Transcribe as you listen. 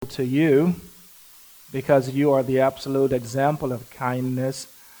to you because you are the absolute example of kindness,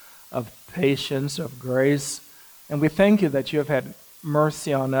 of patience, of grace. And we thank you that you have had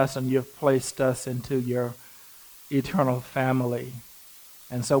mercy on us and you've placed us into your eternal family.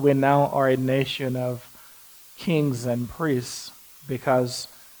 And so we now are a nation of kings and priests because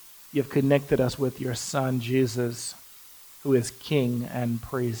you've connected us with your Son, Jesus, who is King and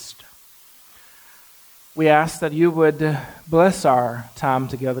priest. We ask that you would bless our time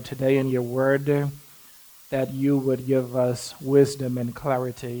together today in your word, that you would give us wisdom and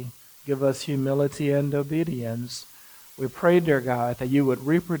clarity, give us humility and obedience. We pray, dear God, that you would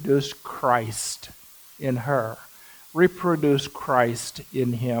reproduce Christ in her, reproduce Christ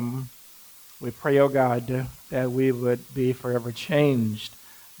in him. We pray, oh God, that we would be forever changed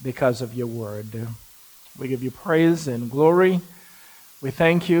because of your word. We give you praise and glory. We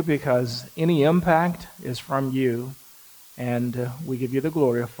thank you because any impact is from you, and we give you the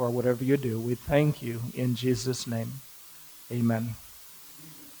glory for whatever you do. We thank you in Jesus' name. Amen.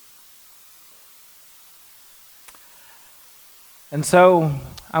 And so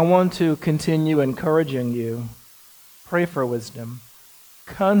I want to continue encouraging you. Pray for wisdom.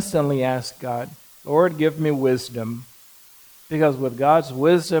 Constantly ask God, Lord, give me wisdom. Because with God's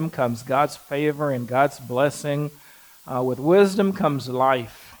wisdom comes God's favor and God's blessing. With wisdom comes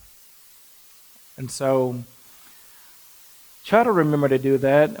life. And so try to remember to do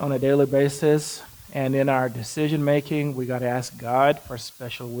that on a daily basis. And in our decision making, we got to ask God for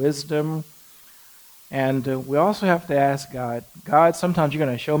special wisdom. And we also have to ask God, God, sometimes you're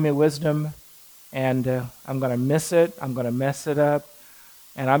going to show me wisdom, and I'm going to miss it. I'm going to mess it up.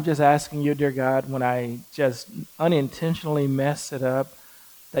 And I'm just asking you, dear God, when I just unintentionally mess it up,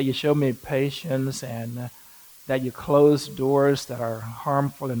 that you show me patience and that you close doors that are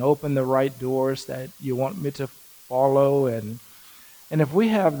harmful and open the right doors that you want me to follow. And if we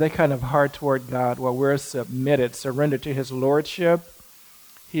have that kind of heart toward God where we're submitted, surrendered to his lordship,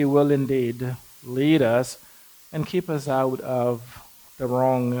 he will indeed lead us and keep us out of the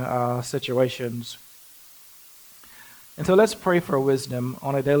wrong situations. And so let's pray for wisdom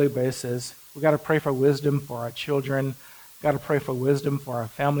on a daily basis. We got to pray for wisdom for our children. Got to pray for wisdom for our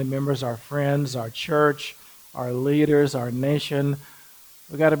family members, our friends, our church, our leaders, our nation.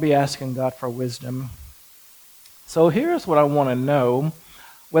 We got to be asking God for wisdom. So here's what I want to know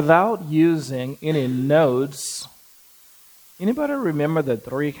without using any notes. Anybody remember the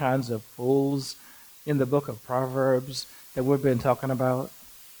 3 kinds of fools in the book of Proverbs that we've been talking about?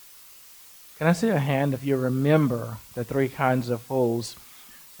 Can I see a hand if you remember the 3 kinds of fools?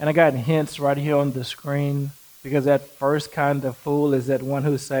 And I got hints right here on the screen, because that first kind of fool is that one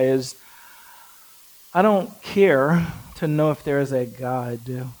who says, I don't care to know if there is a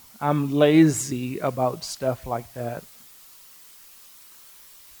God. I'm lazy about stuff like that.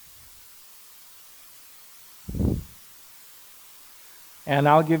 And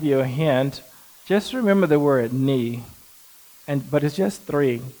I'll give you a hint. Just remember the word "ni." But it's just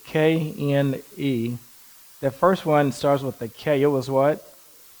 3, K-N-E. The first one starts with the K. It was what?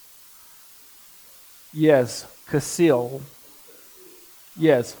 Yes, Kasil.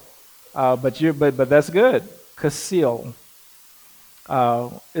 Yes, but that's good. Kasil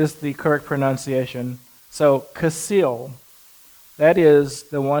is the correct pronunciation. So Kasil, that is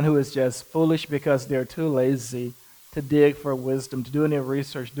the one who is just foolish because they're too lazy to dig for wisdom, to do any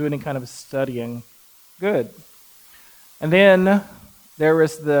research, do any kind of studying. Good. And then there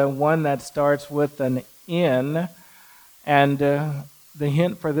is the one that starts with an N, and the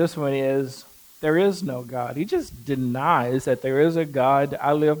hint for this one is there is no God. He just denies that there is a God.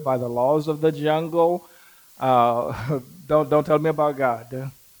 I live by the laws of the jungle. Don't tell me about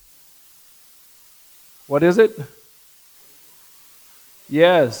God. What is it?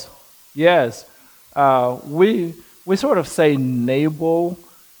 Yes. We sort of say Nabal,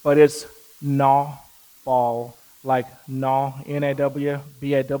 but it's Nabal. Like N-A-W-B-A-W-L,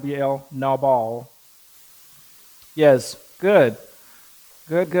 Nabal. Yes, good.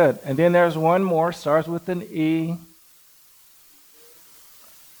 And then there's one more, starts with an E.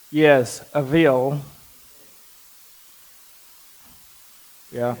 Yes, Avil.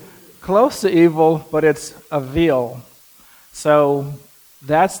 Yeah, close to evil, but it's Avil. So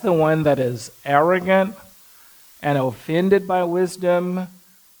that's the one that is arrogant and offended by wisdom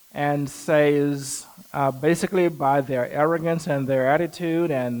and says, basically by their arrogance and their attitude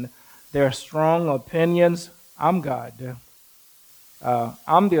and their strong opinions, I'm God.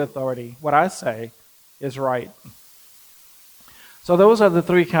 I'm the authority. What I say is right. So those are the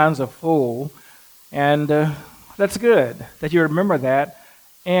 3 kinds of fool. And that's good that you remember that.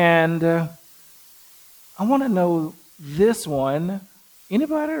 And I want to know this one.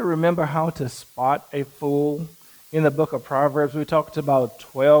 Anybody remember how to spot a fool? In the book of Proverbs, we talked about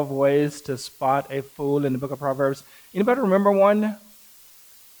 12 ways to spot a fool in the book of Proverbs. Anybody remember one?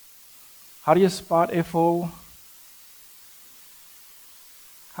 How do you spot a fool?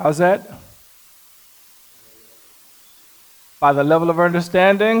 How's that? By the level of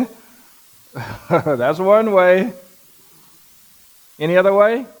understanding? That's one way. Any other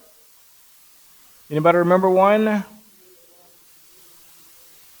way? Anybody remember one?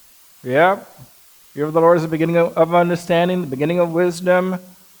 Yep. Fear of the Lord is the beginning of understanding, the beginning of wisdom.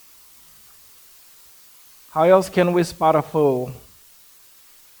 How else can we spot a fool?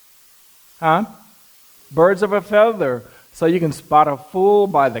 Huh? Birds of a feather. So you can spot a fool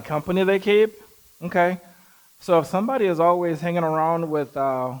by the company they keep? Okay. So if somebody is always hanging around with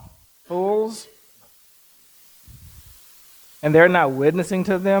fools, and they're not witnessing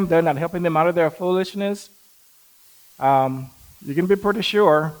to them, they're not helping them out of their foolishness, you can be pretty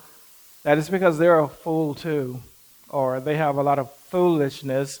sure that it's because they're a fool too, or they have a lot of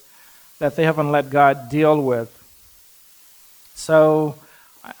foolishness that they haven't let God deal with. So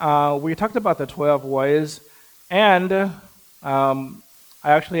we talked about the 12 ways, and I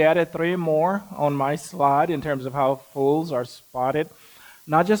actually added 3 more on my slide in terms of how fools are spotted,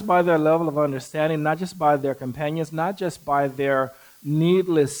 not just by their level of understanding, not just by their companions, not just by their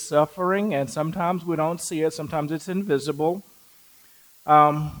needless suffering, and sometimes we don't see it, sometimes it's invisible.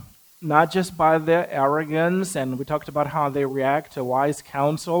 Not just by their arrogance, and we talked about how they react to wise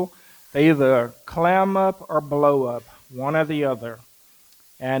counsel. They either clam up or blow up, one or the other.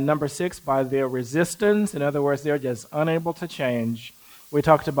 And number 6, by their resistance. In other words, they're just unable to change. We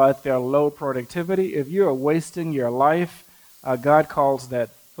talked about their low productivity. If you are wasting your life, God calls that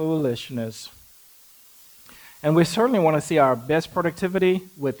foolishness. And we certainly want to see our best productivity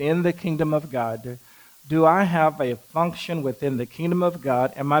within the kingdom of God. Do I have a function within the kingdom of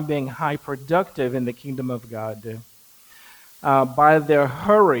God? Am I being high productive in the kingdom of God? By their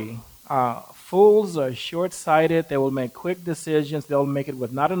hurry, fools are short-sighted. They will make quick decisions. They'll make it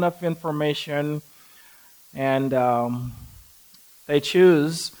with not enough information. And they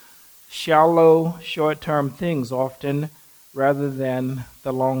choose shallow, short-term things often rather than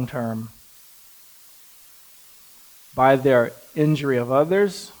the long-term. By their injury of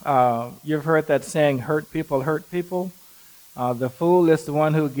others. You've heard that saying, hurt people hurt people. The fool is the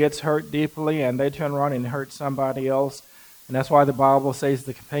one who gets hurt deeply, and they turn around and hurt somebody else. And that's why the Bible says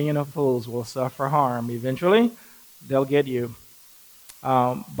the companion of fools will suffer harm. Eventually, they'll get you.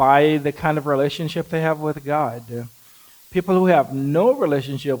 By the kind of relationship they have with God. People who have no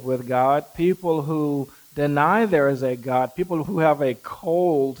relationship with God, people who deny there is a God, people who have a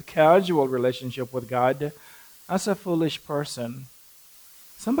cold, casual relationship with God, that's a foolish person.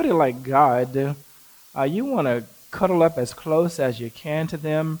 Somebody like God, you want to cuddle up as close as you can to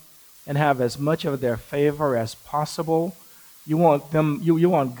them and have as much of their favor as possible. You want them, you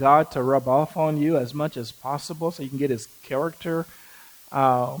want God to rub off on you as much as possible so you can get his character.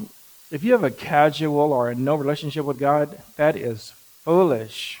 If you have a casual or no relationship with God, that is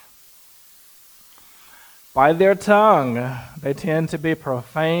foolish. By their tongue, they tend to be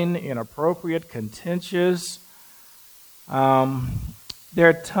profane, inappropriate, contentious.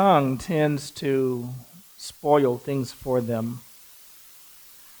 Their tongue tends to spoil things for them.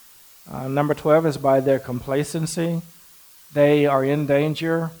 Number 12 is by their complacency. They are in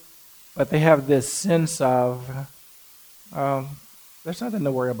danger, but they have this sense of there's nothing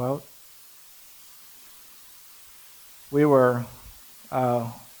to worry about. We were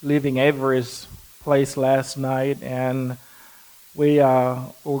leaving Avery's place last night, and we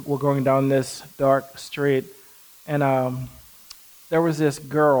were going down this dark street, and there was this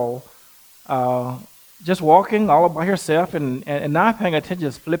girl just walking all by herself and not paying attention,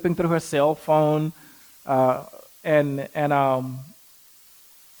 just flipping through her cell phone, and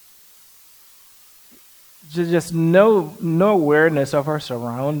just no awareness of her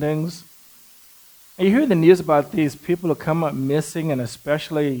surroundings. And you hear the news about these people who come up missing, and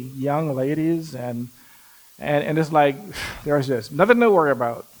especially young ladies, and it's like there's just nothing to worry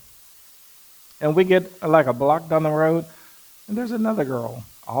about. And we get like a block down the road, and there's another girl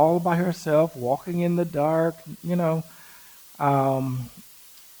all by herself, walking in the dark,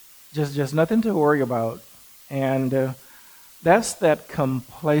 just nothing to worry about. And that's that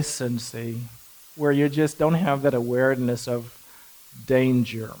complacency where you just don't have that awareness of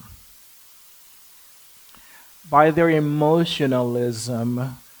danger. By their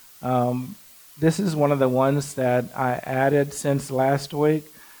emotionalism, this is one of the ones that I added since last week.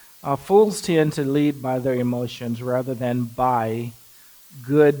 Fools tend to lead by their emotions rather than by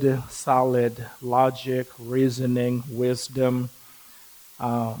good, solid logic, reasoning, wisdom.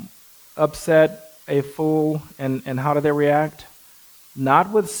 upset a fool, and how do they react?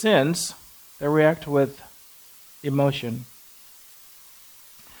 Not with sense, they react with emotion.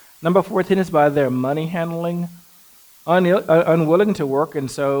 Number 14 is by their money handling, unwilling to work, and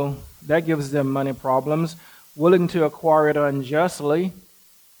so that gives them money problems. Willing to acquire it unjustly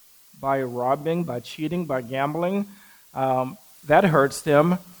by robbing, by cheating, by gambling, that hurts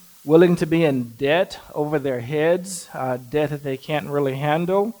them. Willing to be in debt over their heads, debt that they can't really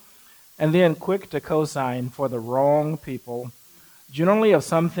handle, and then quick to co-sign for the wrong people. Generally, if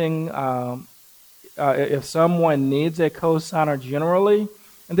someone needs a co-signer, generally,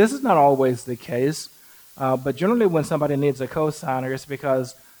 and this is not always the case, but generally when somebody needs a co-signer, it's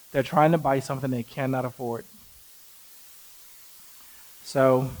because they're trying to buy something they cannot afford.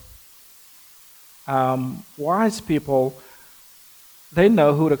 So, wise people, they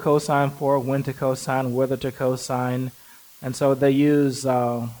know who to co-sign for, when to co-sign, whether to co-sign, and so they use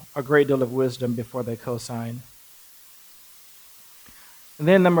a great deal of wisdom before they co-sign. And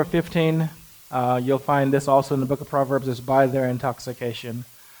then number 15, you'll find this also in the book of Proverbs, is by their intoxication.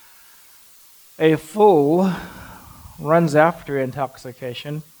 A fool runs after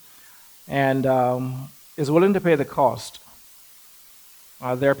intoxication and is willing to pay the cost.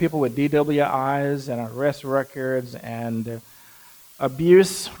 There are people with DWIs and arrest records and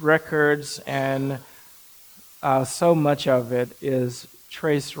abuse records, and so much of it is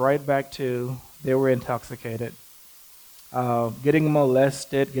traced right back to they were intoxicated. Getting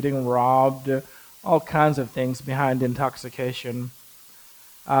molested, getting robbed, all kinds of things behind intoxication.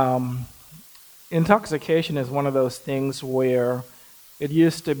 Intoxication is one of those things where it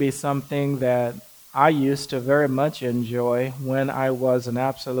used to be something that I used to very much enjoy when I was an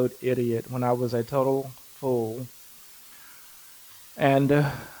absolute idiot, when I was a total fool. And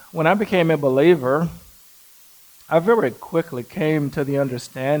when I became a believer, I very quickly came to the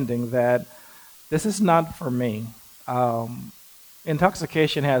understanding that this is not for me.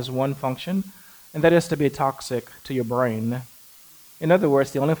 Intoxication has one function, and that is to be toxic to your brain. In other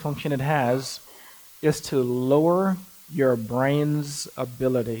words, the only function it has is to lower your brain's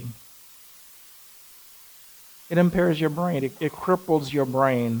ability. It impairs your brain. It cripples your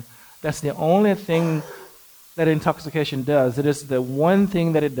brain. That's the only thing that intoxication does. It is the one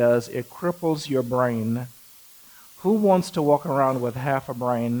thing that it does. It cripples your brain. Who wants to walk around with half a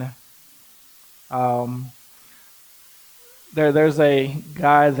brain? There's a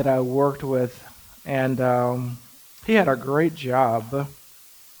guy that I worked with, and he had a great job.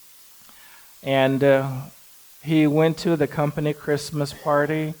 And he went to the company Christmas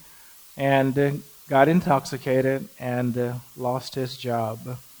party and got intoxicated and lost his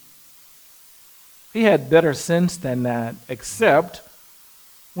job. He had better sense than that, except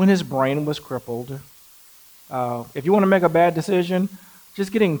when his brain was crippled. If you want to make a bad decision,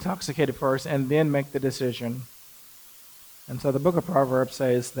 just get intoxicated first and then make the decision. And so the book of Proverbs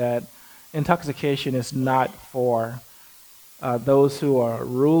says that intoxication is not for those who are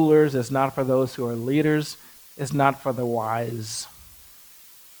rulers, it's not for those who are leaders, it's not for the wise.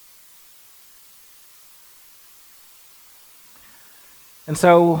 And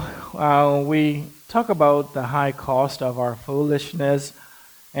so we talk about the high cost of our foolishness.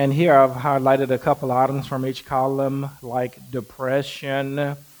 And here I've highlighted a couple items from each column, like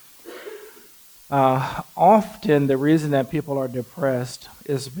depression. Often the reason that people are depressed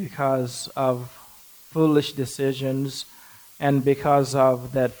is because of foolish decisions and because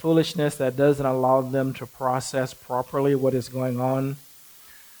of that foolishness that doesn't allow them to process properly what is going on.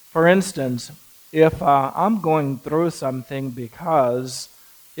 For instance, if I'm going through something because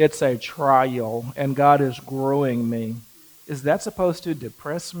it's a trial and God is growing me, is that supposed to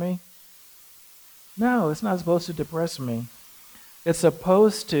depress me? No, it's not supposed to depress me. It's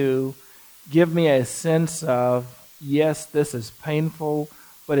supposed to give me a sense of, yes, this is painful,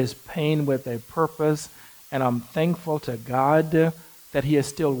 but it's pain with a purpose, and I'm thankful to God that He is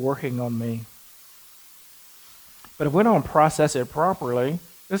still working on me. But if we don't process it properly,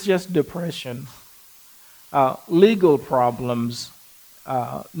 it's just depression. Legal problems,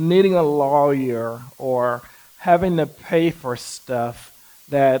 needing a lawyer, or having to pay for stuff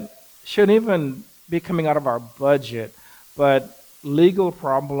that shouldn't even be coming out of our budget, but legal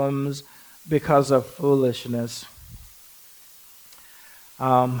problems because of foolishness.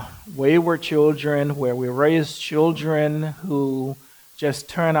 Wayward children, where we raise children who just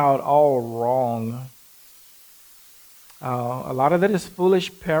turn out all wrong. A lot of that is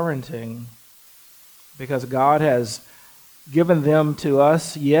foolish parenting, because God has given them to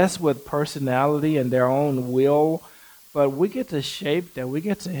us, yes, with personality and their own will, but we get to shape them. We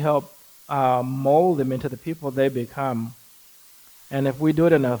get to help mold them into the people they become. And if we do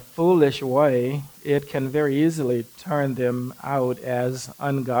it in a foolish way, it can very easily turn them out as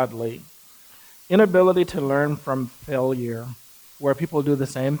ungodly. Inability to learn from failure, where people do the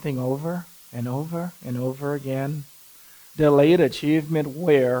same thing over and over and over again. Delayed achievement,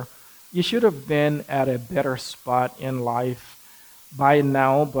 where you should have been at a better spot in life by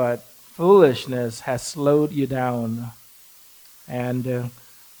now, but foolishness has slowed you down. And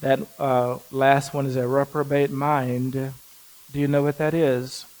that last one is a reprobate mind. Do you know what that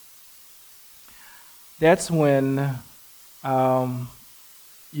is? That's when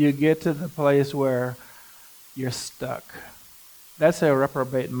you get to the place where you're stuck. That's a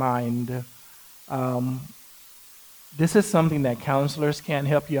reprobate mind. This is something that counselors can't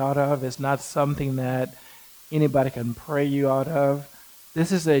help you out of. It's not something that anybody can pray you out of.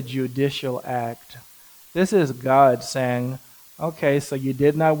 This is a judicial act. This is God saying, okay, so you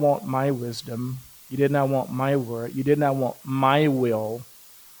did not want my wisdom. You did not want my word. You did not want my will.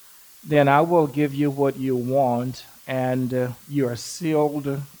 Then I will give you what you want, and you are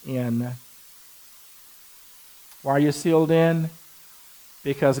sealed in. Why are you sealed in?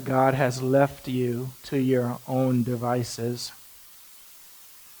 Because God has left you to your own devices.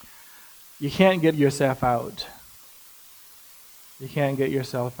 You can't get yourself out. You can't get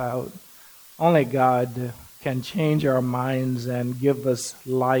yourself out. Only God can change our minds and give us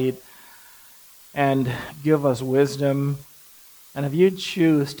light and give us wisdom. And if you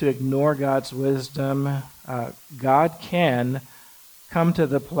choose to ignore God's wisdom, God can come to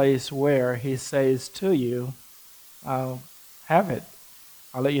the place where He says to you, have it.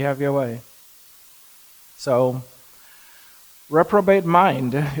 I'll let you have your way. So, reprobate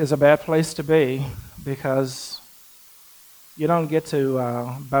mind is a bad place to be because you don't get to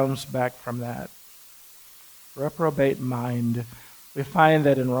bounce back from that. Reprobate mind. We find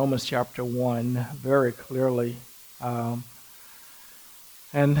that in Romans chapter 1 very clearly. And,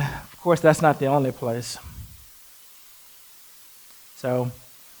 of course, that's not the only place. So,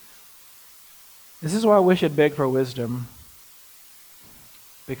 this is why we should beg for wisdom.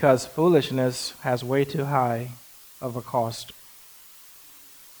 Because foolishness has way too high of a cost.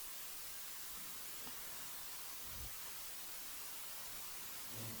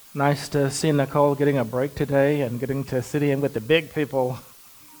 Nice to see Nicole getting a break today and getting to sit in with the big people.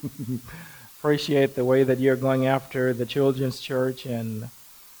 Appreciate the way that you're going after the children's church and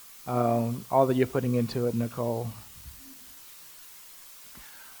all that you're putting into it, Nicole.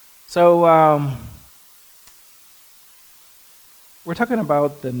 So, we're talking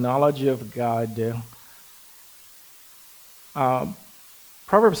about the knowledge of God.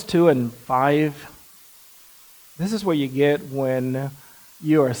 Proverbs 2 and 5. This is what you get when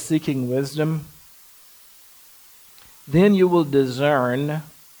you are seeking wisdom. Then you will discern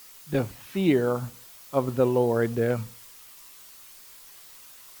the fear of the Lord.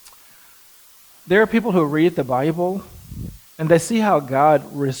 There are people who read the Bible and they see how God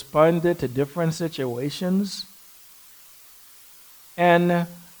responded to different situations, and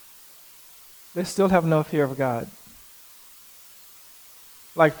they still have no fear of God.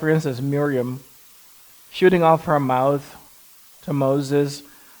 Like, for instance, Miriam shooting off her mouth to Moses,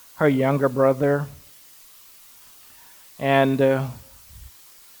 her younger brother. And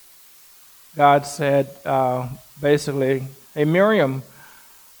God said, basically, hey, Miriam,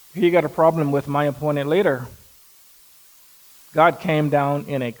 you got a problem with my appointed leader. God came down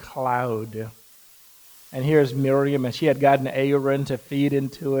in a cloud. And here's Miriam, and she had gotten Aaron to feed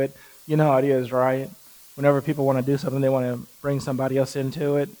into it. You know how it is, right? Whenever people want to do something, they want to bring somebody else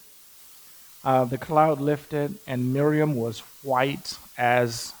into it. The cloud lifted, and Miriam was white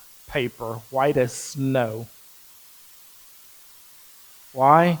as paper, white as snow.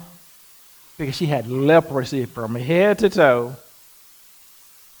 Why? Because she had leprosy from head to toe.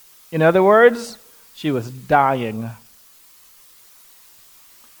 In other words, she was dying.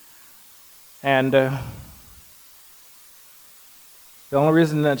 And the only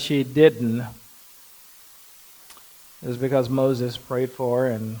reason that she didn't is because Moses prayed for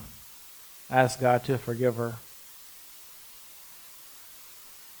her and asked God to forgive her.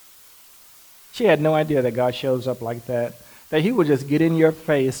 She had no idea that God shows up like that. That He would just get in your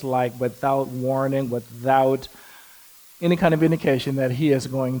face like without warning, without any kind of indication that He is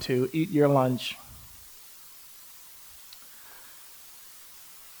going to eat your lunch.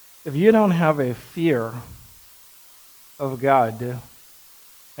 If you don't have a fear of God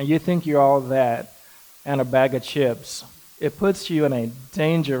and you think you're all that and a bag of chips, it puts you in a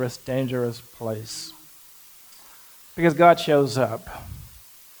dangerous, dangerous place. Because God shows up.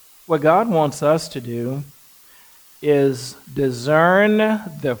 What God wants us to do is discern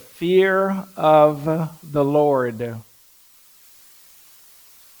the fear of the Lord.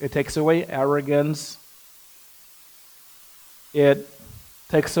 It takes away arrogance. It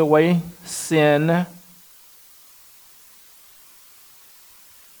takes away sin.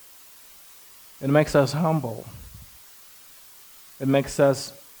 It makes us humble. It makes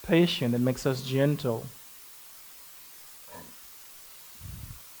us patient. It makes us gentle.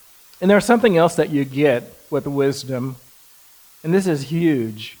 And there's something else that you get with wisdom, and this is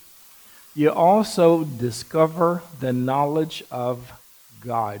huge. You also discover the knowledge of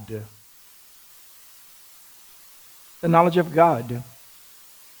God. The knowledge of God. Do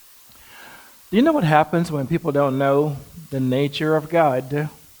you know what happens when people don't know the nature of God?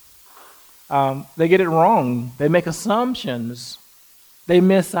 They get it wrong. They make assumptions. They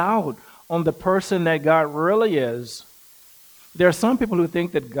miss out on the person that God really is. There are some people who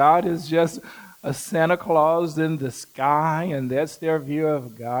think that God is just a Santa Claus in the sky, and that's their view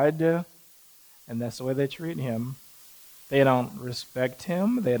of God, and that's the way they treat him. They don't respect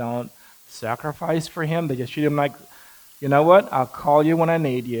him. They don't sacrifice for him. They just treat him like, you know what? I'll call you when I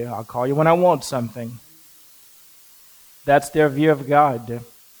need you. I'll call you when I want something. That's their view of God.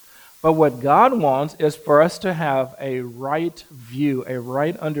 But what God wants is for us to have a right view, a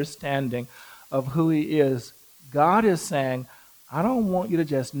right understanding of who he is. God is saying, I don't want you to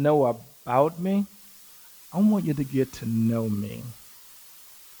just know about me. I want you to get to know me.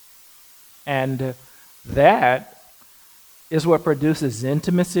 And that is what produces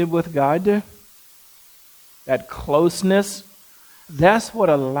intimacy with God, that closeness. That's what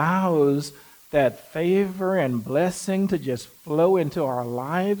allows that favor and blessing to just flow into our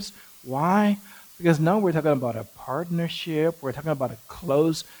lives. Why? Because now we're talking about a partnership. We're talking about a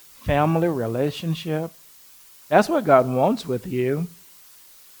close family relationship. That's what God wants with you.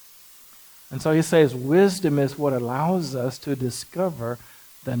 And so he says wisdom is what allows us to discover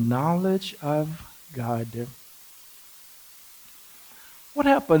the knowledge of God. What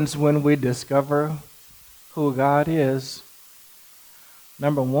happens when we discover who God is?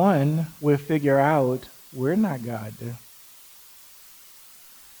 Number one, we figure out we're not God.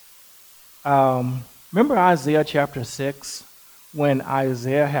 Remember Isaiah chapter 6, when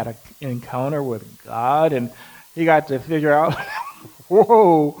Isaiah had an encounter with God and he got to figure out,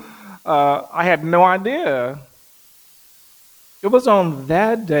 whoa, I had no idea. It was on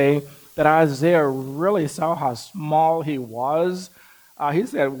that day that Isaiah really saw how small he was. He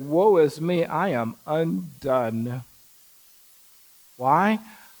said, woe is me, I am undone. Why?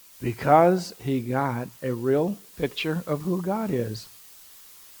 Because he got a real picture of who God is.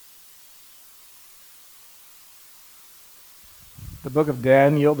 The book of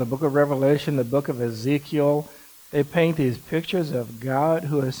Daniel, the book of Revelation, the book of Ezekiel, they paint these pictures of God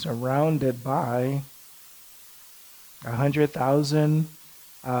who is surrounded by 100,000,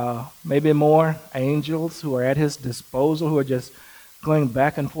 maybe more angels who are at his disposal, who are just going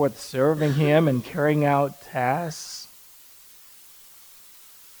back and forth serving him and carrying out tasks.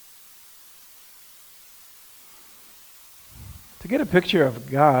 To get a picture of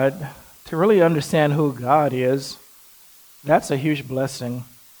God, to really understand who God is, that's a huge blessing.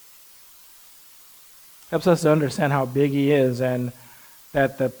 Helps us to understand how big he is and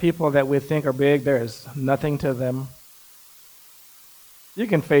that the people that we think are big, there is nothing to them. You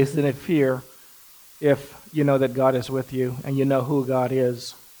can face any fear if you know that God is with you and you know who God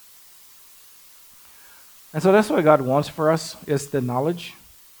is. And so that's what God wants for us, is the knowledge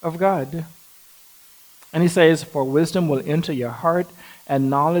of God. And he says, for wisdom will enter your heart and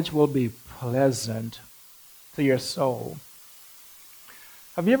knowledge will be pleasant to your soul.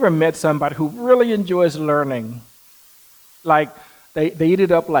 Have you ever met somebody who really enjoys learning? Like, they eat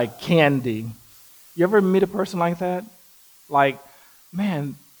it up like candy. You ever meet a person like that? Like,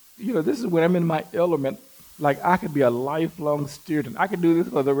 man, this is when I'm in my element. Like, I could be a lifelong student. I could do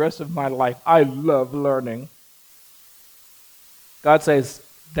this for the rest of my life. I love learning. God says,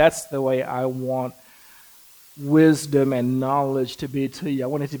 that's the way I want wisdom and knowledge to be to you. I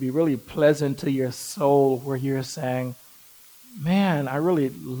want it to be really pleasant to your soul, where you're saying, man, I really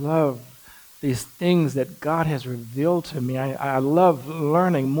love these things that God has revealed to me. I love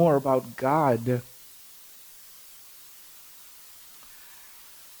learning more about God.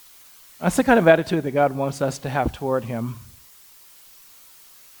 That's the kind of attitude that God wants us to have toward him.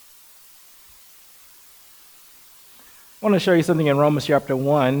 I want to show you something in Romans chapter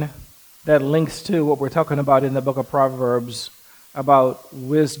 1 that links to what we're talking about in the book of Proverbs about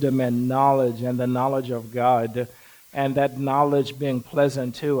wisdom and knowledge and the knowledge of God, and that knowledge being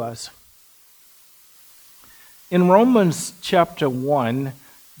pleasant to us. In Romans chapter 1,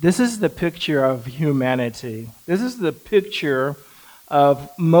 this is the picture of humanity. This is the picture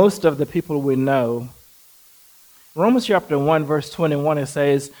of most of the people we know. Romans chapter 1, verse 21, it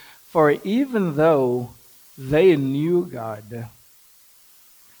says, "For even though they knew God,"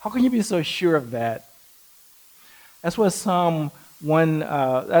 how can you be so sure of that? That's what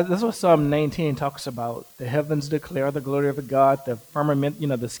that's what Psalm 19 talks about. The heavens declare the glory of God. The firmament,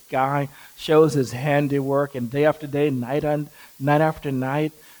 the sky shows His handiwork, and day after day, night after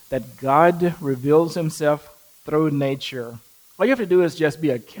night, that God reveals Himself through nature. All you have to do is just be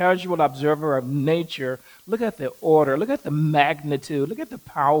a casual observer of nature. Look at the order. Look at the magnitude. Look at the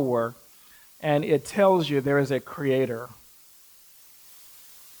power, and it tells you there is a Creator.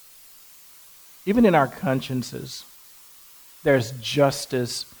 Even in our consciences, there's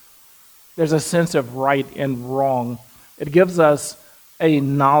justice. There's a sense of right and wrong. It gives us a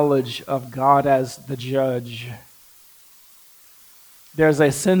knowledge of God as the judge. There's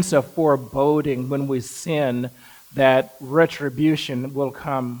a sense of foreboding when we sin that retribution will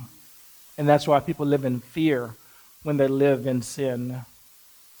come. And that's why people live in fear when they live in sin.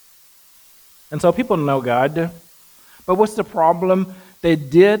 And so people know God. But what's the problem? They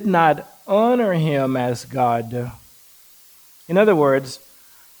did not honor Him as God. In other words,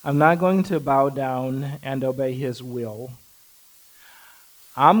 I'm not going to bow down and obey His will.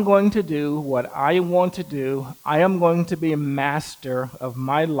 I'm going to do what I want to do. I am going to be master of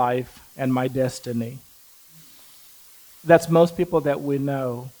my life and my destiny. That's most people that we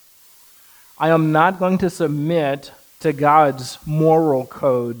know. I am not going to submit to God's moral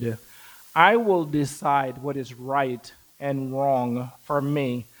code. I will decide what is right and wrong for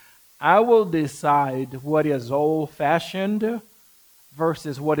me. I will decide what is old-fashioned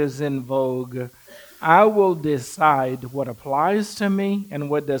versus what is in vogue. I will decide what applies to me and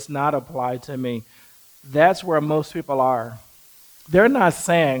what does not apply to me. That's where most people are. They're not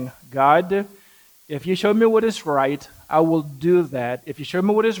saying, God, if you show me what is right, I will do that. If you show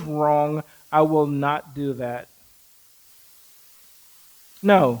me what is wrong, I will not do that.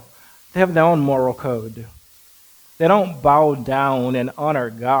 No, they have their own moral code. They don't bow down and honor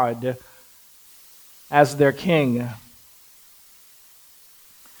God as their king.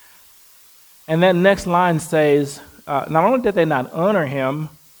 And that next line says, not only did they not honor Him,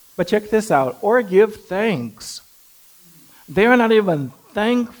 but check this out, or give thanks. They are not even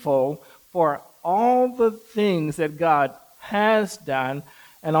thankful for all the things that God has done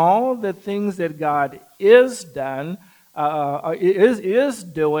and all the things that God is doing.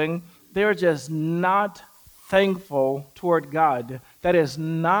 They're just not thankful toward God. That is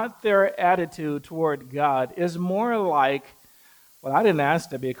not their attitude toward God. It's more like, well, I didn't ask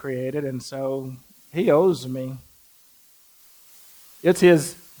to be created, and so He owes me. It's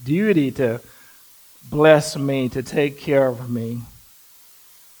His duty to bless me, to take care of me.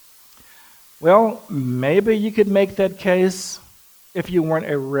 Well, maybe you could make that case if you weren't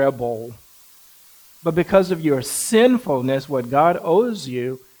a rebel. But because of your sinfulness, what God owes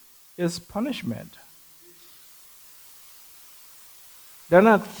you is punishment. They're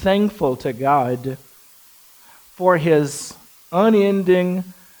not thankful to God for His unending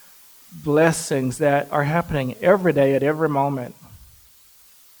blessings that are happening every day at every moment.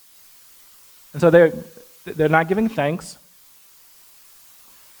 And so they're not giving thanks.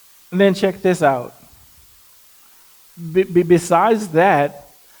 And then check this out. Besides that,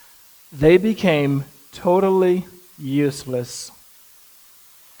 they became totally useless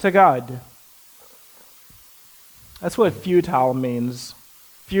to God. That's what futile means.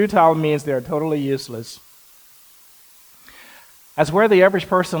 Futile means they're totally useless. That's where the average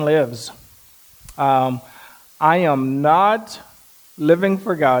person lives. I am not living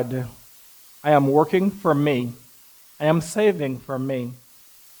for God. I am working for me. I am saving for me.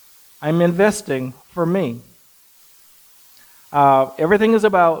 I'm investing for me. Everything is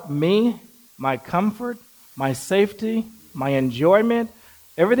about me, my comfort, my safety, my enjoyment.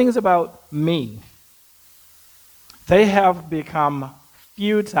 Everything is about me. They have become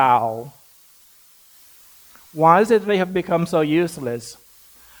futile. Why is it they have become so useless?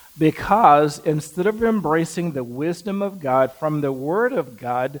 Because instead of embracing the wisdom of God from the Word of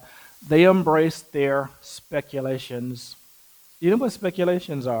God, they embrace their speculations. You know what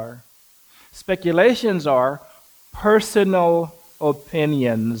speculations are? Speculations are personal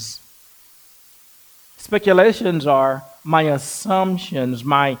opinions. Speculations are my assumptions,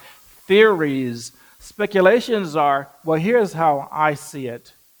 my theories. Speculations are, well, here's how I see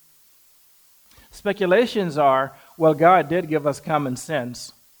it. Speculations are, well, God did give us common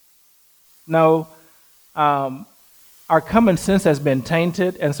sense. No, our common sense has been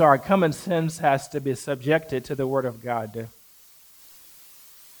tainted, and so our common sense has to be subjected to the Word of God.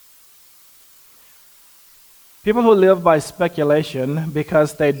 People who live by speculation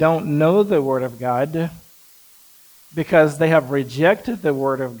because they don't know the Word of God, because they have rejected the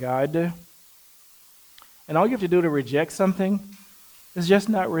Word of God. And all you have to do to reject something is just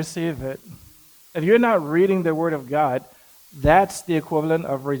not receive it. If you're not reading the Word of God, that's the equivalent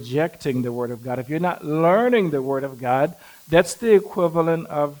of rejecting the Word of God. If you're not learning the Word of God, that's the equivalent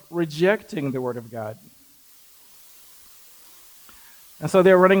of rejecting the Word of God. And so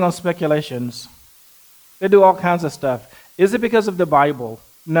they're running on speculations. They do all kinds of stuff. Is it because of the Bible?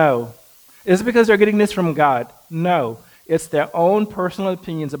 No. Is it because they're getting this from God? No. It's their own personal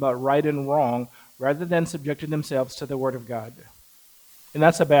opinions about right and wrong rather than subjecting themselves to the Word of God. And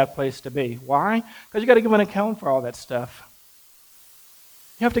that's a bad place to be. Why? Because you got to give an account for all that stuff.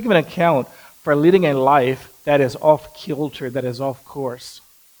 You have to give an account for leading a life that is off kilter, that is off course.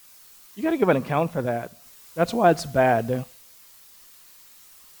 You got to give an account for that. That's why it's bad.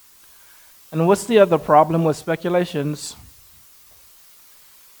 And what's the other problem with speculations?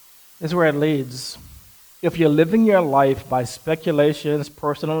 Is where it leads. If you're living your life by speculations,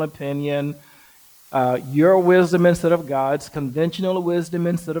 personal opinion, your wisdom instead of God's, conventional wisdom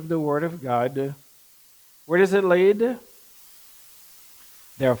instead of the Word of God, where does it lead?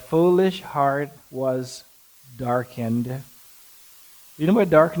 Their foolish heart was darkened. You know what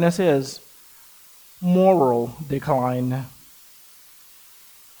darkness is? Moral decline.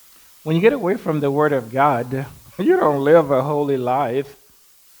 When you get away from the Word of God, you don't live a holy life.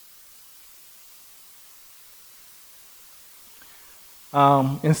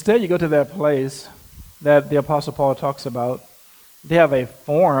 Instead, you go to that place that the Apostle Paul talks about. They have a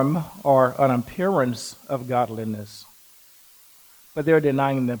form or an appearance of godliness, but they're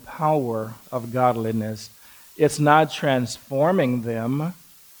denying the power of godliness. It's not transforming them,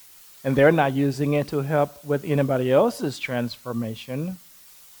 and they're not using it to help with anybody else's transformation.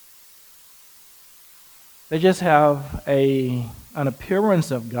 They just have an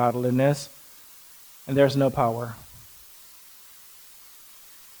appearance of godliness, and there's no power.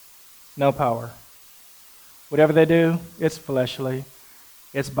 No power. Whatever they do, it's fleshly.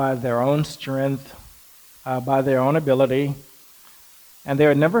 It's by their own strength, by their own ability. And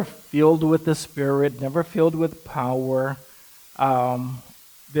they're never filled with the Spirit, never filled with power.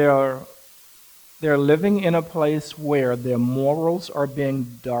 They're living in a place where their morals are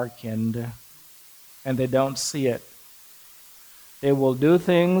being darkened, and they don't see it. They will do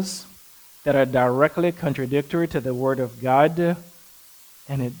things that are directly contradictory to the Word of God,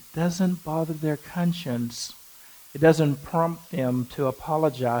 and it doesn't bother their conscience. It doesn't prompt them to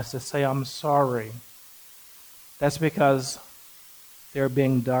apologize, to say, I'm sorry. That's because they're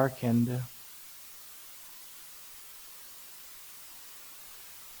being darkened.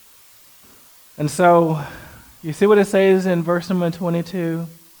 And so, you see what it says in verse number 22?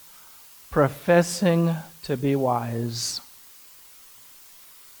 Professing to be wise.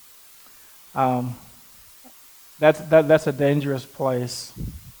 That's a dangerous place.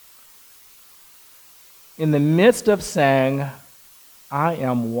 In the midst of saying, I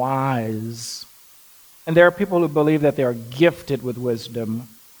am wise. And there are people who believe that they are gifted with wisdom,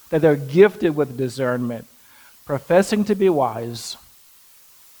 that they're gifted with discernment, professing to be wise.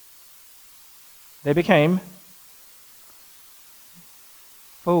 They became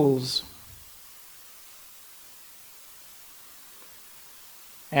fools.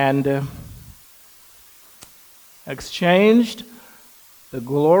 And exchanged the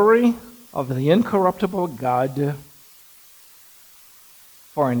glory of the incorruptible God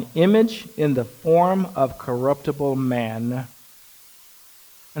for an image in the form of corruptible man.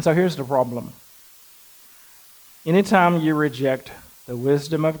 And so here's the problem. Anytime you reject the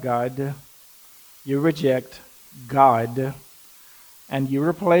wisdom of God, you reject God, and you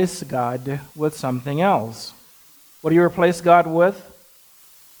replace God with something else. What do you replace God with?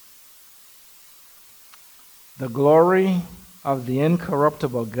 The glory of the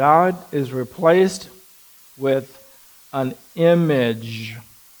incorruptible God is replaced with an image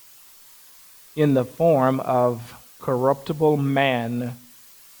in the form of corruptible man.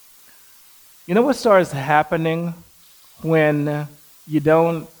 You know what starts happening when you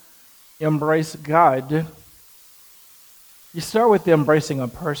don't embrace God? You start with embracing a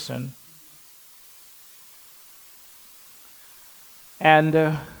person. And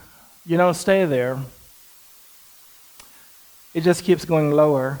you don't stay there. It just keeps going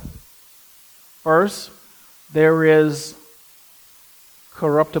lower. First, there is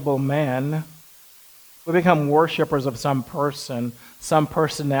corruptible man. We become worshipers of some person, some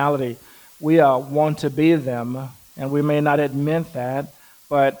personality. We want to be them, and we may not admit that,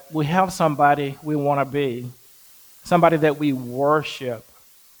 but we have somebody we want to be, somebody that we worship.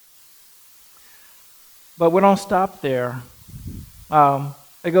 But we don't stop there.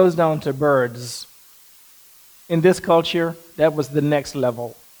 It goes down to birds. In this culture, that was the next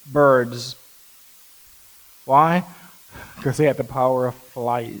level. Birds. Why? Because they had the power of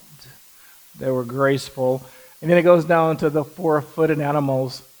flight. They were graceful. And then it goes down to the four-footed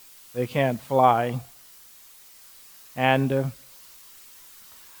animals. They can't fly. And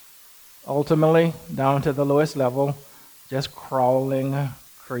ultimately, down to the lowest level, just crawling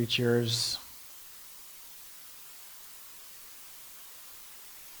creatures.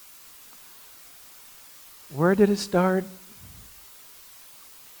 Where did it start?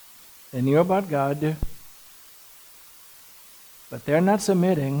 They knew about God, but they're not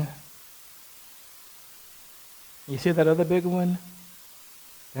submitting. You see that other big one?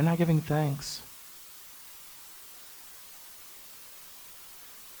 They're not giving thanks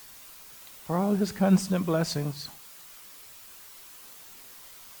for all his constant blessings.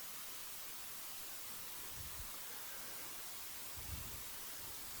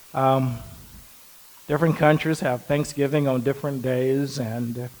 Different countries have Thanksgiving on different days,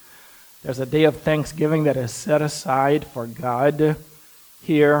 and there's a day of Thanksgiving that is set aside for God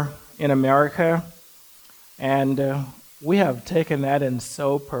here in America. And we have taken that and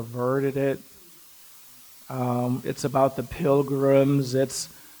so perverted it. It's about the pilgrims. It's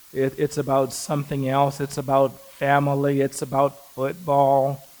about something else. It's about family. It's about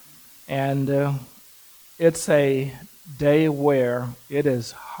football. And it's a day where it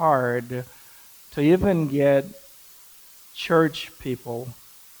is hard to even get church people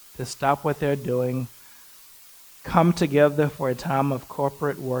to stop what they're doing, come together for a time of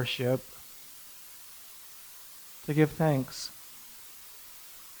corporate worship, to give thanks.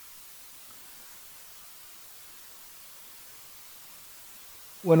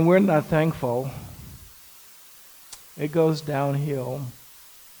 When we're not thankful, it goes downhill.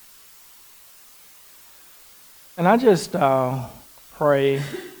 And I just pray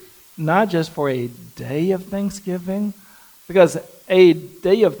not just for a day of Thanksgiving, because a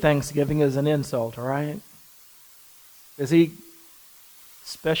day of Thanksgiving is an insult, right? Is he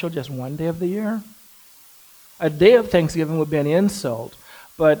special just one day of the year? A day of Thanksgiving would be an insult,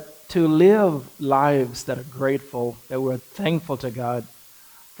 but to live lives that are grateful, that we're thankful to God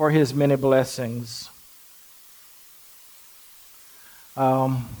for his many blessings.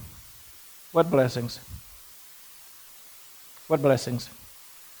 What blessings? What blessings?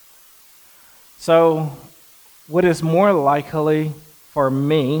 So, what is more likely for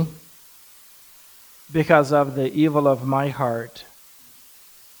me, because of the evil of my heart,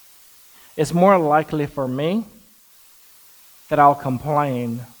 it's more likely for me that I'll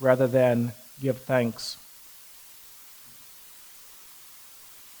complain rather than give thanks.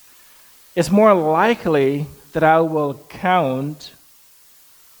 It's more likely that I will count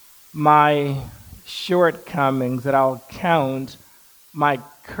my shortcomings, that I'll count my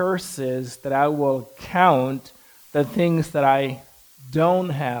curses, that I will count the things that I don't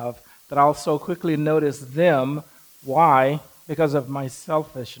have, that I'll so quickly notice them. Why? Because of my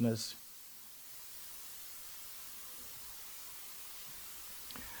selfishness.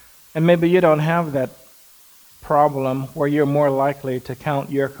 And maybe you don't have that problem where you're more likely to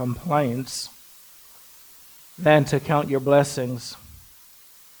count your complaints than to count your blessings.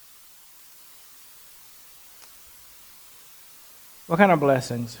 What kind of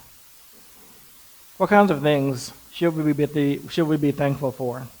blessings? What kinds of things should we be thankful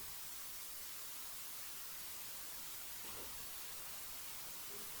for?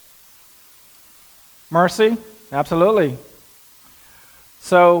 Mercy? Absolutely.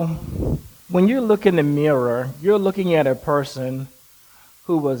 So, when you look in the mirror, you're looking at a person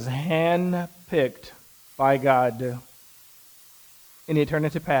who was hand-picked by God. In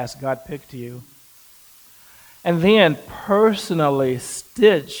eternity past, God picked you. And then personally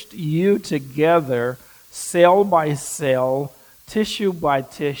stitched you together, cell by cell, tissue by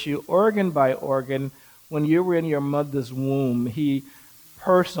tissue, organ by organ. When you were in your mother's womb, he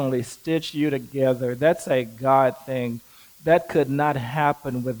personally stitched you together. That's a God thing. That could not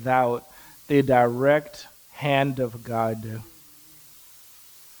happen without the direct hand of God.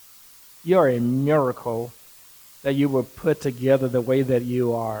 You're a miracle that you were put together the way that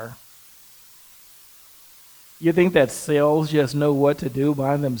you are. You think that cells just know what to do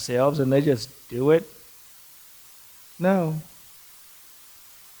by themselves and they just do it? No,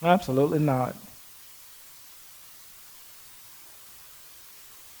 absolutely not.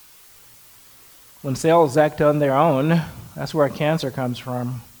 When cells act on their own, that's where cancer comes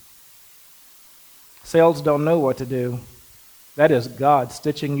from. Cells don't know what to do. That is God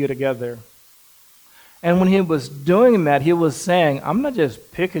stitching you together. And when he was doing that, he was saying, I'm not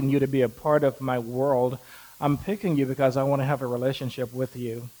just picking you to be a part of my world. I'm picking you because I want to have a relationship with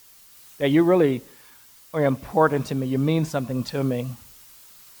you. That you really or important to me. You mean something to me.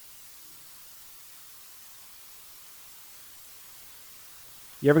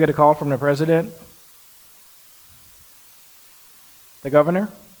 You ever get a call from the president, the governor,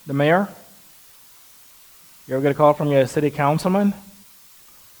 the mayor? You ever get a call from your city councilman?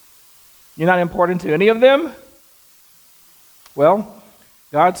 You're not important to any of them? Well,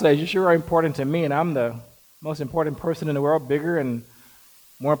 God says, you sure are important to me, and I'm the most important person in the world, bigger and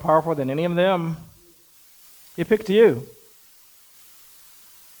more powerful than any of them. He picked you.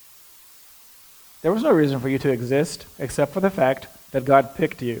 There was no reason for you to exist except for the fact that God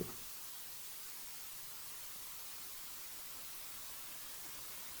picked you.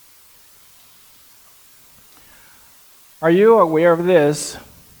 Are you aware of this?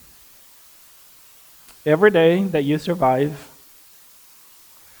 Every day that you survive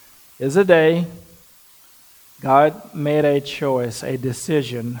is a day God made a choice, a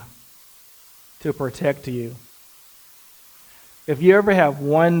decision to protect you. If you ever have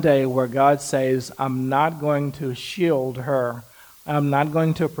one day where God says, I'm not going to shield her, I'm not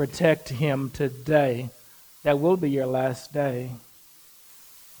going to protect him today, that will be your last day.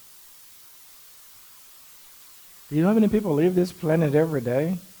 Do you know how many people leave this planet every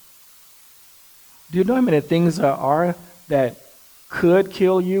day? Do you know how many things there are that could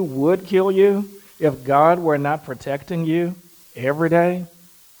kill you, would kill you, if God were not protecting you every day?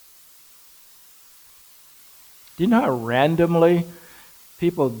 Do you know how randomly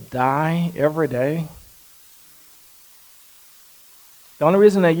people die every day? The only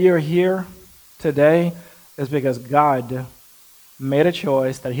reason that you're here today is because God made a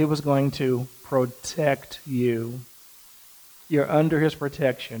choice that he was going to protect you. You're under his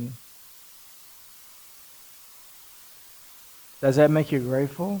protection. Does that make you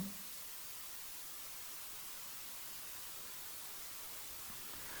grateful?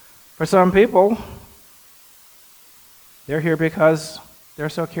 For some people, they're here because they're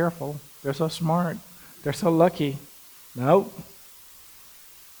so careful, they're so smart, they're so lucky. Nope.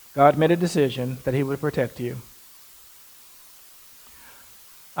 God made a decision that he would protect you.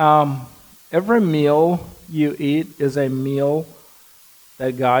 Every meal you eat is a meal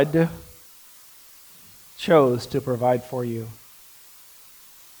that God chose to provide for you.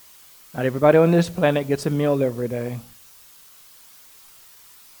 Not everybody on this planet gets a meal every day.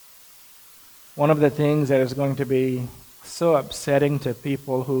 One of the things that is going to be so upsetting to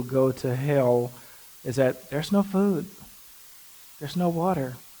people who go to hell is that there's no food, there's no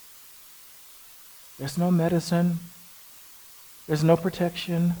water, there's no medicine, there's no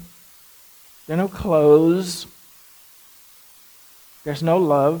protection, there are no clothes, there's no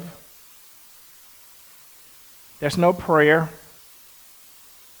love, there's no prayer,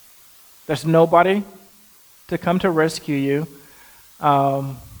 there's nobody to come to rescue you.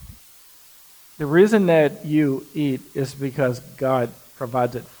 The reason that you eat is because God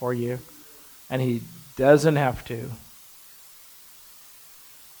provides it for you, and he doesn't have to.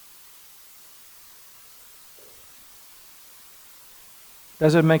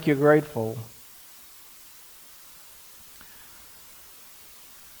 Does it make you grateful?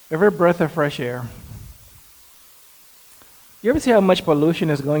 Every breath of fresh air. You ever see how much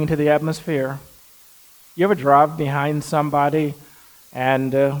pollution is going into the atmosphere? You ever drive behind somebody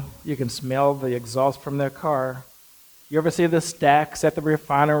and you can smell the exhaust from their car? You ever see the stacks at the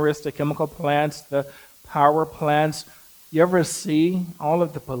refineries, the chemical plants, the power plants? You ever see all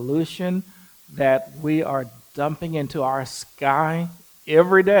of the pollution that we are dumping into our sky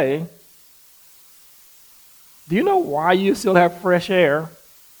every day? Do you know why you still have fresh air?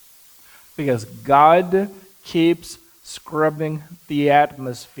 Because God keeps scrubbing the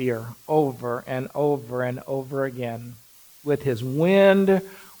atmosphere over and over and over again. With his wind,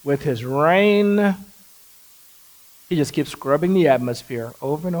 with his rain. He just keeps scrubbing the atmosphere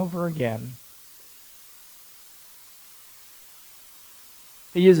over and over again.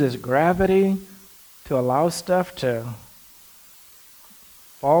 He uses gravity to allow stuff to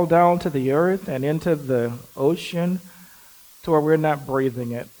fall down to the earth and into the ocean to where we're not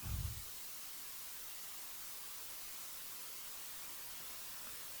breathing it.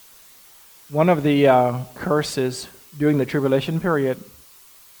 One of the curses during the tribulation period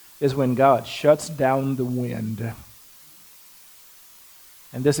is when God shuts down the wind.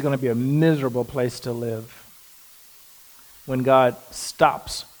 And this is going to be a miserable place to live. When God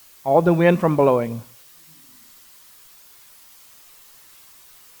stops all the wind from blowing.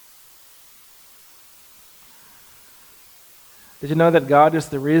 Did you know that God is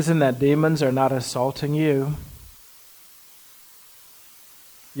the reason that demons are not assaulting you?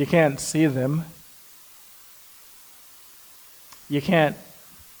 You can't see them. You can't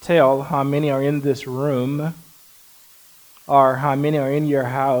tell how many are in this room, or how many are in your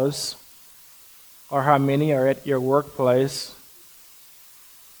house, or how many are at your workplace,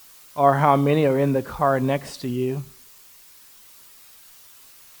 or how many are in the car next to you.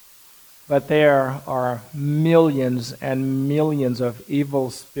 But there are millions and millions of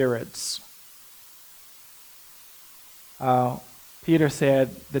evil spirits. Peter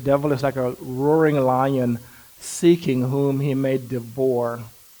said the devil is like a roaring lion seeking whom he may devour.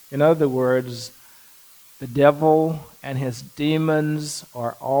 In other words, the devil and his demons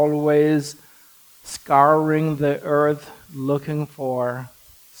are always scouring the earth looking for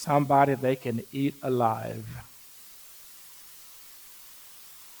somebody they can eat alive.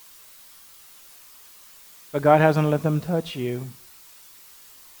 But God hasn't let them touch you.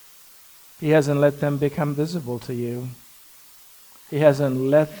 He hasn't let them become visible to you. He hasn't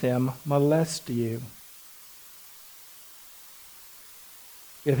let them molest you.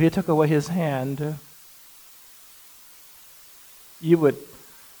 If he took away his hand, you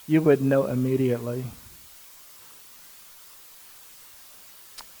would know immediately.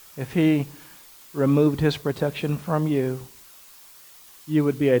 If he removed his protection from you, you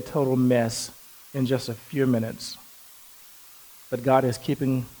would be a total mess in just a few minutes. But God is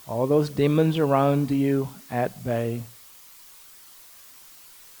keeping all those demons around you at bay.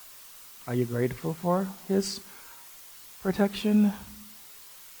 Are you grateful for his protection?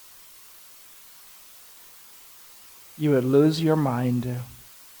 You would lose your mind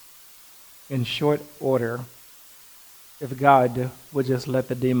in short order if God would just let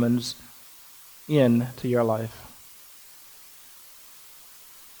the demons into your life.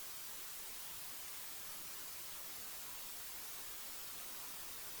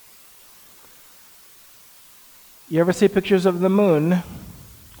 You ever see pictures of the moon?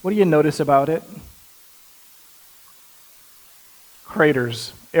 What do you notice about it?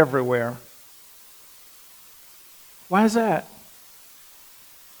 Craters everywhere. Why is that?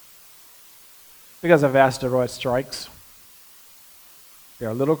 Because of asteroid strikes. There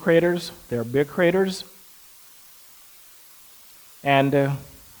are little craters, there are big craters. And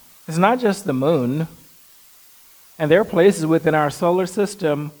it's not just the moon. And there are places within our solar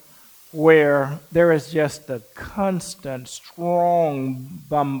system where there is just a constant, strong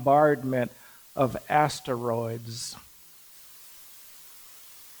bombardment of asteroids.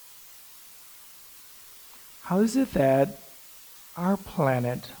 How is it that our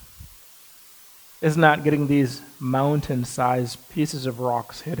planet is not getting these mountain-sized pieces of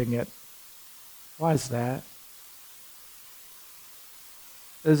rocks hitting it? Why is that?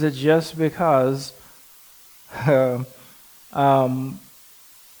 Is it just because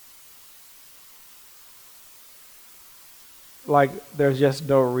like there's just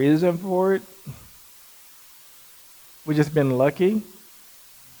no reason for it? We've just been lucky?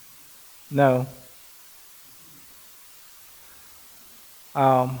 No.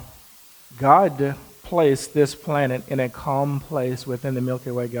 God placed this planet in a calm place within the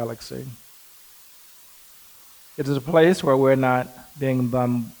Milky Way galaxy. It is a place where we're not being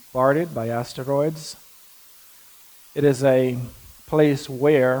bombarded by asteroids. It is a place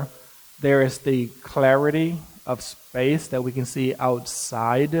where there is the clarity of space that we can see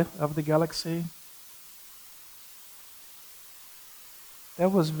outside of the galaxy.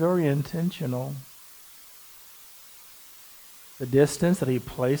 That was very intentional. The distance that he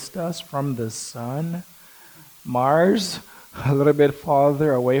placed us from the sun, Mars, a little bit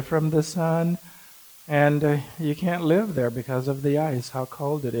farther away from the sun, and you can't live there because of the ice, how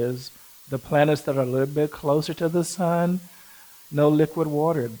cold it is. The planets that are a little bit closer to the sun, no liquid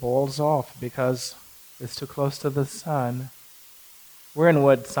water, it boils off because it's too close to the sun. We're in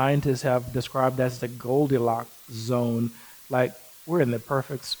what scientists have described as the Goldilocks zone, like we're in the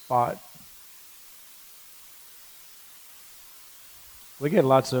perfect spot. We get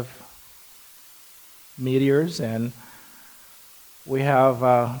lots of meteors, and we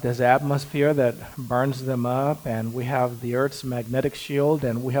have this atmosphere that burns them up, and we have the Earth's magnetic shield,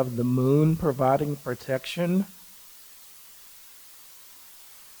 and we have the moon providing protection.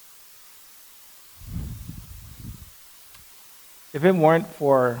 If it weren't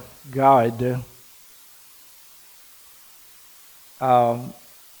for God,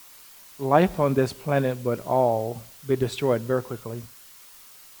 life on this planet would all be destroyed very quickly.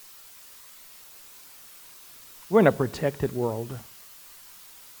 We're in a protected world.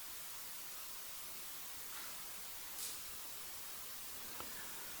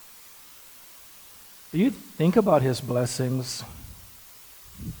 Do you think about his blessings?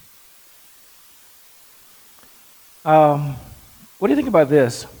 What do you think about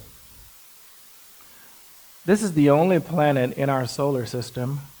this? This is the only planet in our solar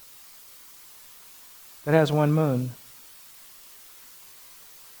system that has one moon.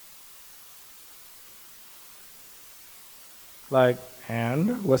 Like,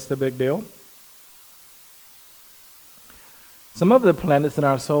 and what's the big deal? Some of the planets in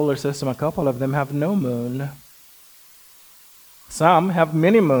our solar system, a couple of them have no moon. Some have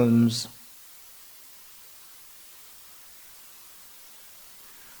many moons.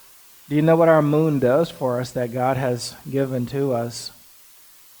 Do you know what our moon does for us that God has given to us?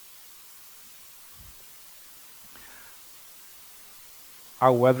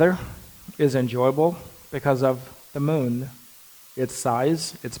 Our weather is enjoyable because of the moon, its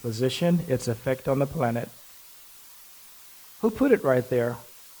size, its position, its effect on the planet. Who put it right there,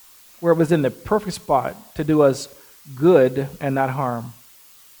 where it was in the perfect spot to do us good and not harm?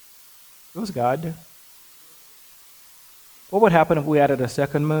 It was God. What would happen if we added a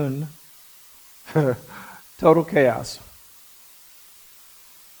second moon? Total chaos.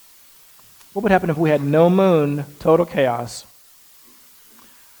 What would happen if we had no moon? Total chaos.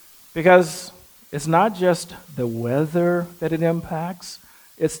 Because it's not just the weather that it impacts,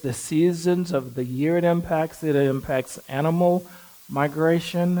 it's the seasons of the year it impacts. It impacts animal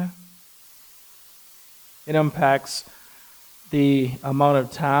migration. It impacts the amount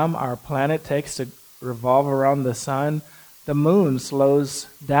of time our planet takes to revolve around the sun. The moon slows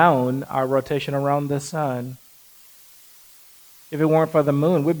down our rotation around the sun. If it weren't for the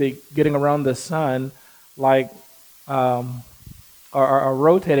moon, we'd be getting around the sun like,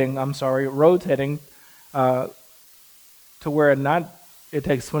 rotating to where it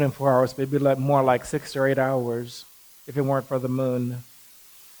takes 24 hours, but it'd be more like 6 or 8 hours if it weren't for the moon.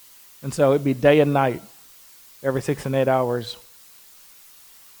 And so it'd be day and night every 6 and 8 hours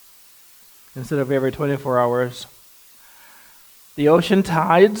instead of every 24 hours. The ocean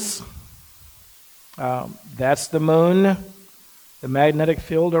tides, that's the moon. The magnetic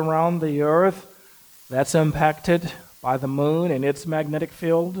field around the earth, that's impacted by the moon and its magnetic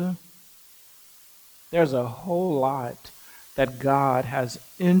field. There's a whole lot that God has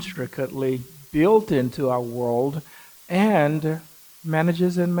intricately built into our world and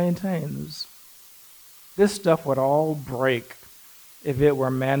manages and maintains. This stuff would all break if it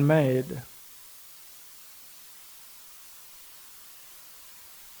were man-made.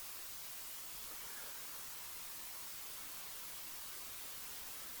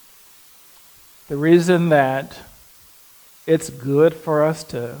 The reason that it's good for us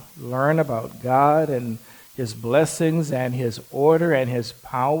to learn about God and His blessings and His order and His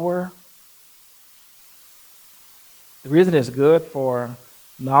power, the reason it's good for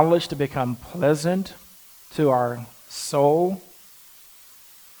knowledge to become pleasant to our soul,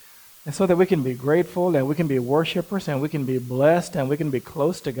 and so that we can be grateful and we can be worshipers and we can be blessed and we can be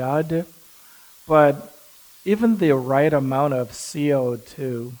close to God. But even the right amount of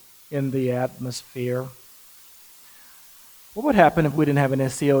CO2 in the atmosphere. What would happen if we didn't have any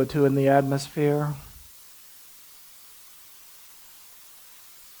CO2 in the atmosphere?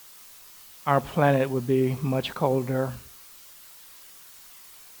 Our planet would be much colder.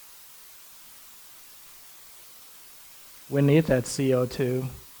 We need that CO2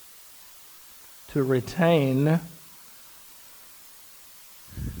 to retain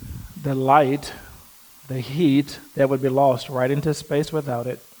the light, the heat that would be lost right into space without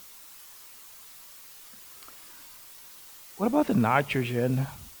it. What about the nitrogen?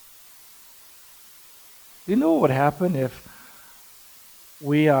 Do you know what would happen if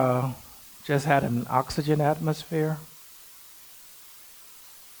we just had an oxygen atmosphere?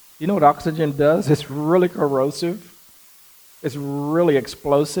 You know what oxygen does? It's really corrosive. It's really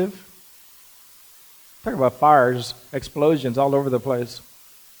explosive. Talk about fires, explosions all over the place.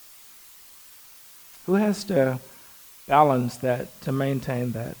 Who has to balance that, to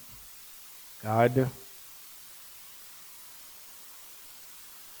maintain that? God.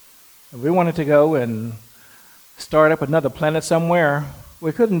 If we wanted to go and start up another planet somewhere,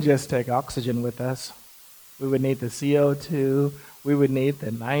 we couldn't just take oxygen with us. We would need the CO2, we would need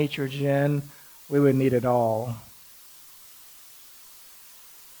the nitrogen, we would need it all.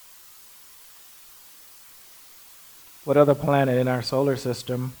 What other planet in our solar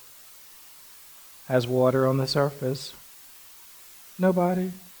system has water on the surface?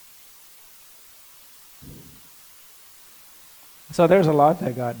 Nobody. So there's a lot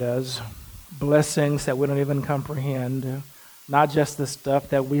that God does. Blessings that we don't even comprehend. Not just the stuff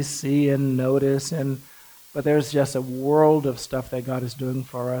that we see and notice, but there's just a world of stuff that God is doing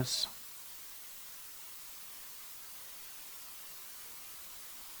for us.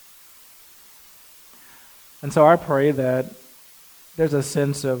 And so I pray that there's a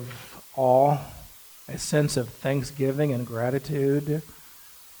sense of awe, a sense of thanksgiving and gratitude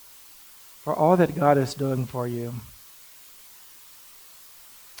for all that God is doing for you.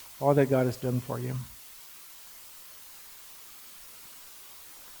 All that God is doing for you.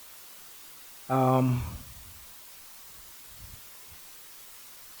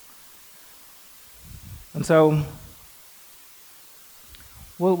 And so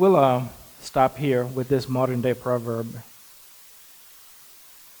we'll stop here with this modern day proverb.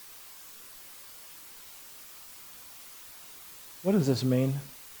 What does this mean?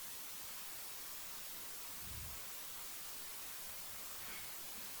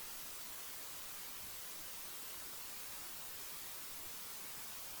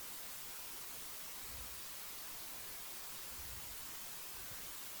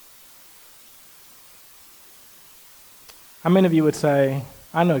 How many of you would say,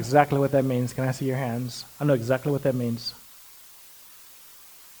 I know exactly what that means? Can I see your hands? I know exactly what that means.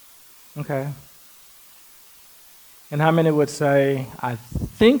 Okay. And how many would say, I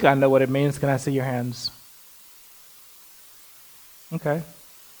think I know what it means? Can I see your hands? Okay.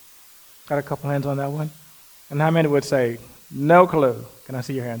 Got a couple hands on that one. And how many would say, no clue? Can I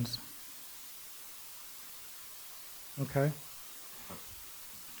see your hands? Okay.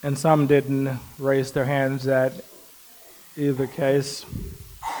 And some didn't raise their hands at either case.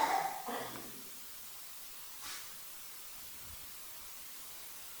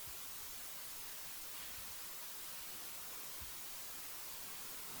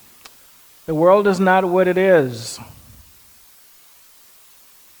 The world is not what it is.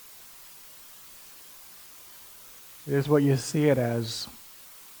 It is what you see it as.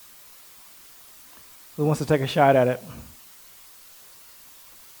 Who wants to take a shot at it?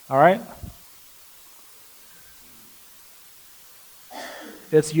 All right?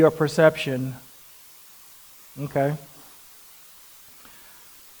 It's your perception. Okay.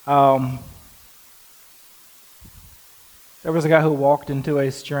 There was a guy who walked into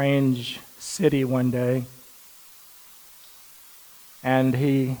a strange city one day, and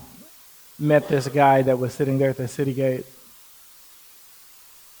he met this guy that was sitting there at the city gate.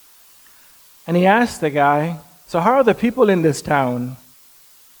 And he asked the guy, so how are the people in this town?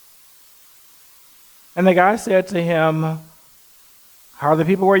 And the guy said to him, how are the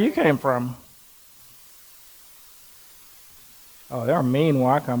people where you came from? Oh, they're mean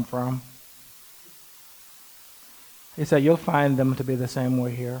where I come from. He said, you'll find them to be the same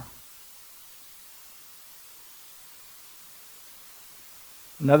way here.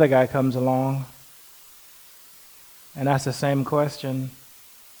 Another guy comes along and asks the same question.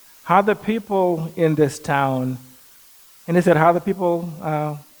 How are the people in this town? And he said, how are the people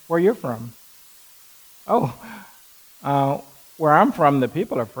where you're from? Oh, where I'm from, the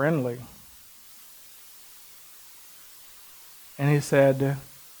people are friendly. And he said,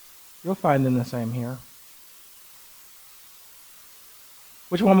 you'll find them the same here.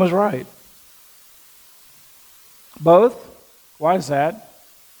 Which one was right? Both? Why is that?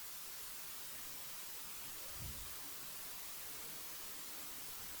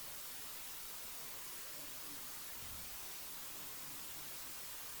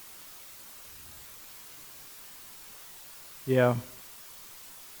 Yeah.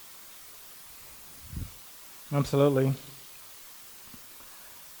 Absolutely.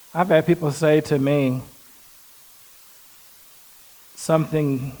 I've had people say to me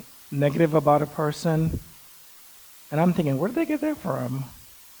something negative about a person, and I'm thinking, where did they get that from?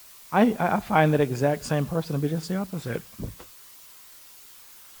 I find that exact same person to be just the opposite.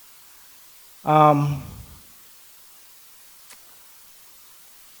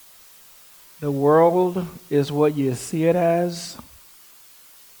 The world is what you see it as.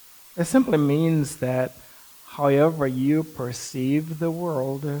 It simply means that however you perceive the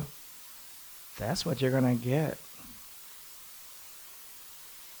world, that's what you're going to get.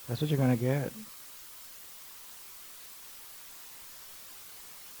 That's what you're going to get.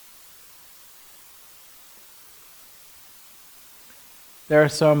 There are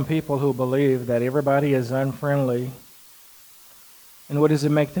some people who believe that everybody is unfriendly. And what does it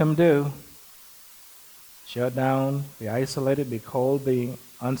make them do? Shut down, be isolated, be cold, be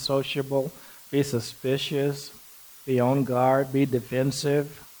unsociable, be suspicious, be on guard, be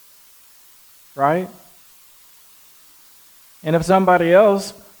defensive. Right? And if somebody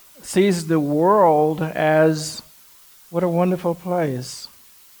else sees the world as what a wonderful place,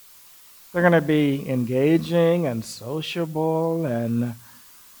 they're going to be engaging and sociable, and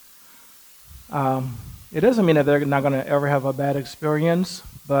it doesn't mean that they're not going to ever have a bad experience,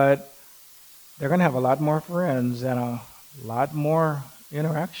 but they're going to have a lot more friends and a lot more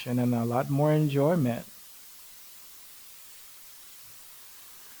interaction and a lot more enjoyment.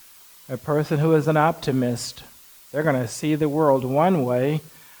 A person who is an optimist, they're going to see the world one way,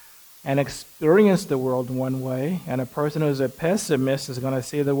 and experience the world one way, and a person who's a pessimist is going to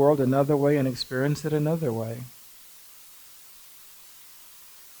see the world another way and experience it another way.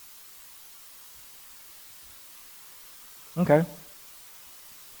 Okay.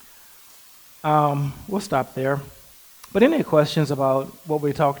 We'll stop there. But any questions about what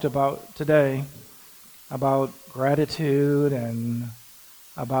we talked about today, about gratitude and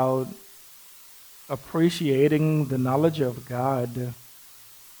about appreciating the knowledge of God?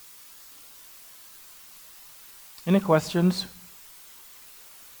 Any questions?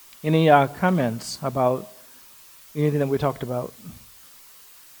 Any comments about anything that we talked about?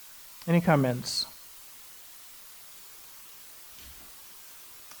 Any comments?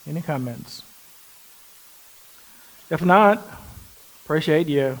 Any comments? If not, appreciate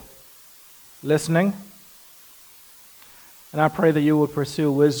you listening. And I pray that you will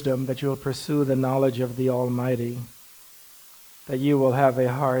pursue wisdom, that you will pursue the knowledge of the Almighty, that you will have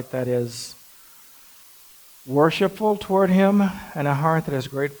a heart that is worshipful toward Him and a heart that is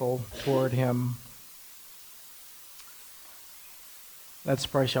grateful toward Him. Let's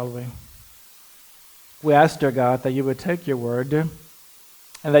pray, shall we? We ask, dear God, that you would take your word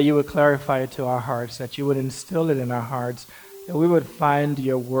and that you would clarify it to our hearts, that you would instill it in our hearts, that we would find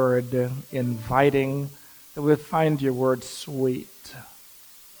your word inviting, that we would find your word sweet.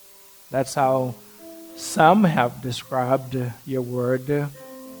 That's how some have described your word,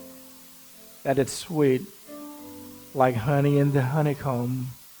 that it's sweet, like honey in the honeycomb.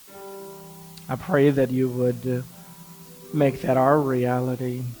 I pray that you would make that our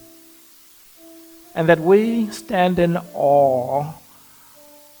reality, and that we stand in awe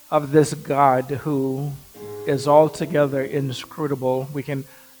of this God who is altogether inscrutable. We can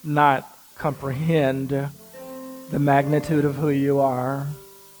not comprehend the magnitude of who you are,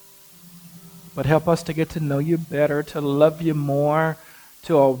 but help us to get to know you better, to love you more,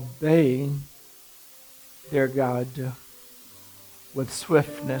 to obey, dear God, with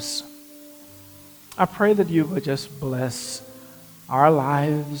swiftness. I pray that you would just bless our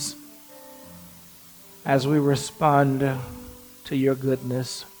lives as we respond to your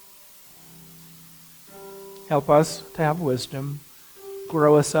goodness. Help us to have wisdom.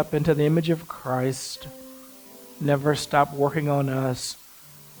 Grow us up into the image of Christ. Never stop working on us,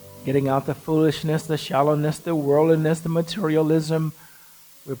 getting out the foolishness, the shallowness, the worldliness, the materialism.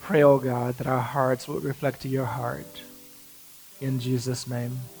 We pray, oh God, that our hearts would reflect your heart. In Jesus'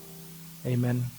 name, amen.